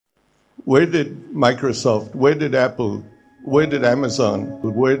Where did Microsoft, where did Apple, where did Amazon,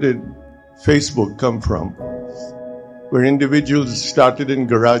 where did Facebook come from? Where individuals started in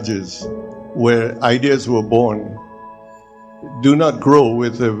garages, where ideas were born, do not grow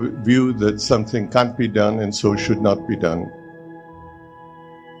with a view that something can't be done and so should not be done.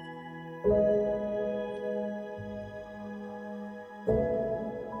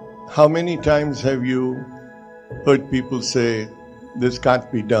 How many times have you heard people say, this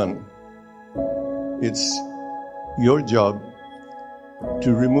can't be done? It's your job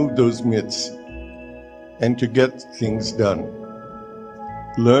to remove those myths and to get things done.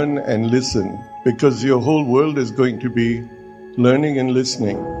 Learn and listen, because your whole world is going to be learning and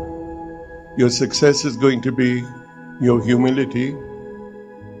listening. Your success is going to be your humility.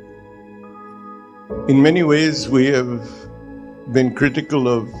 In many ways, we have been critical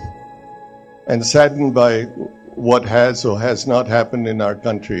of and saddened by what has or has not happened in our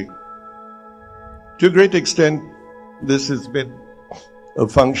country. To a great extent, this has been a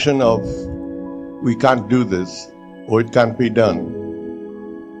function of we can't do this, or it can't be done,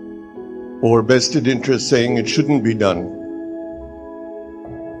 or vested interest saying it shouldn't be done.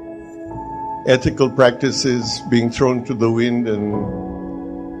 Ethical practices being thrown to the wind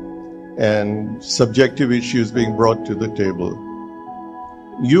and subjective issues being brought to the table.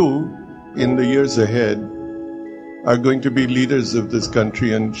 You, in the years ahead, are going to be leaders of this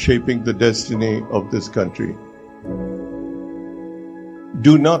country and shaping the destiny of this country.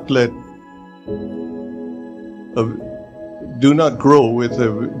 Do not grow with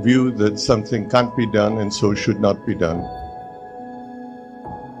a view that something can't be done and so should not be done.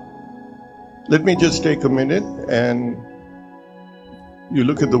 Let me just take a minute and you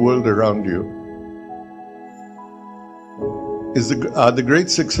look at the world around you. Are the great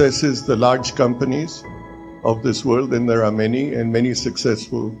successes the large companies of this world, and there are many and many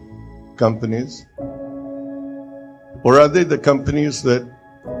successful companies? Or are they the companies that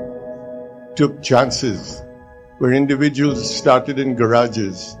took chances, where individuals started in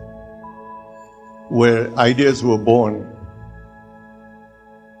garages, where ideas were born?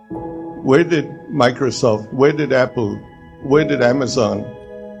 Where did Microsoft, where did Apple, where did Amazon,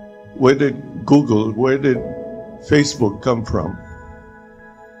 where did Google, where did Facebook come from?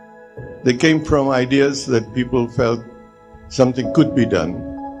 They came from ideas that people felt something could be done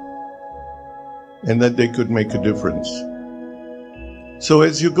and that they could make a difference. So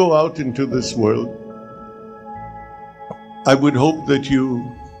as you go out into this world, I would hope that you,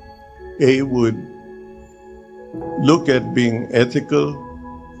 would look at being ethical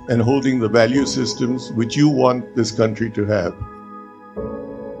and holding the value systems which you want this country to have.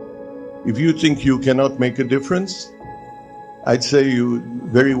 If you think you cannot make a difference, I'd say you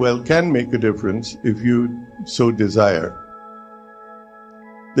very well can make a difference if you so desire.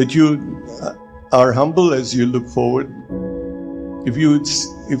 That you are humble as you look forward. If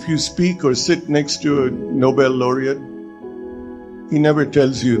you speak or sit next to a Nobel laureate, he never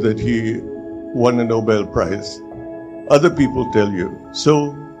tells you that he won a Nobel Prize. Other people tell you.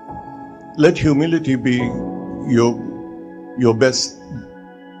 So let humility be your best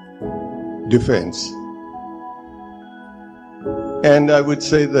defense. And I would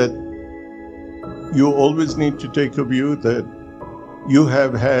say that you always need to take a view that you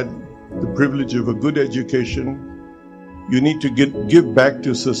have had the privilege of a good education. You need to give back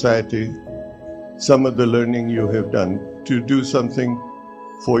to society some of the learning you have done to do something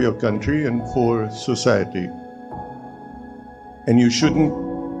for your country and for society. And you shouldn't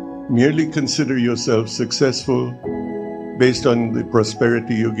merely consider yourself successful based on the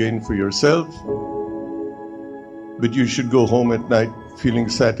prosperity you gain for yourself, but you should go home at night feeling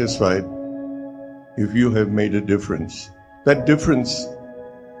satisfied if you have made a difference. That difference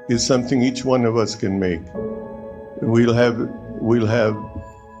is something each one of us can make. We'll have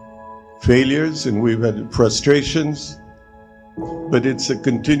failures and we've had frustrations, but it's a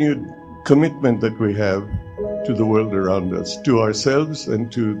continued commitment that we have to the world around us, to ourselves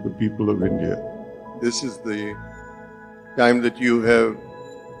and to the people of India. This is the time that you have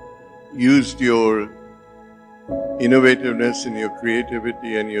used your innovativeness and your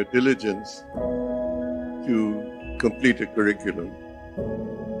creativity and your diligence to complete a curriculum.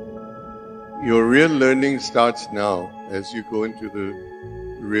 Your real learning starts now as you go into the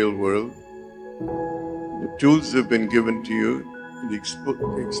real world. The tools have been given to you, the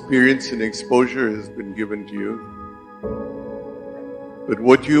experience and exposure has been given to you. But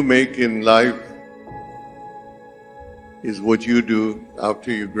what you make in life is what you do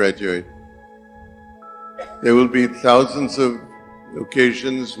after you graduate. There will be thousands of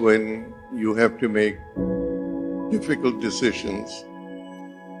occasions when you have to make difficult decisions.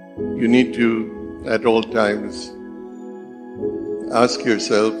 You need to, at all times, ask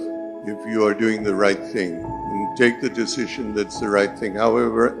yourself if you are doing the right thing and take the decision that's the right thing,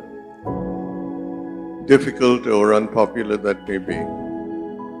 however difficult or unpopular that may be.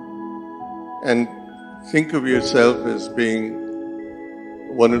 And think of yourself as being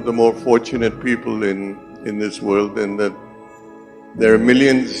one of the more fortunate people in this world, and that there are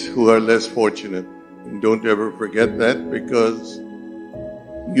millions who are less fortunate. And don't ever forget that, because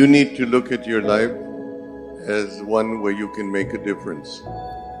you need to look at your life as one where you can make a difference.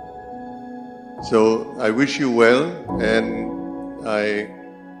 So I wish you well, and I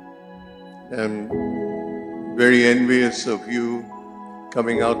am very envious of you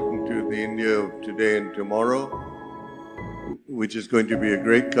coming out into the India of today and tomorrow, which is going to be a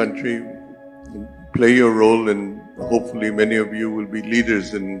great country. Play your role, and hopefully many of you will be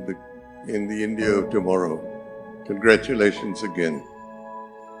leaders in the India of tomorrow. Congratulations again.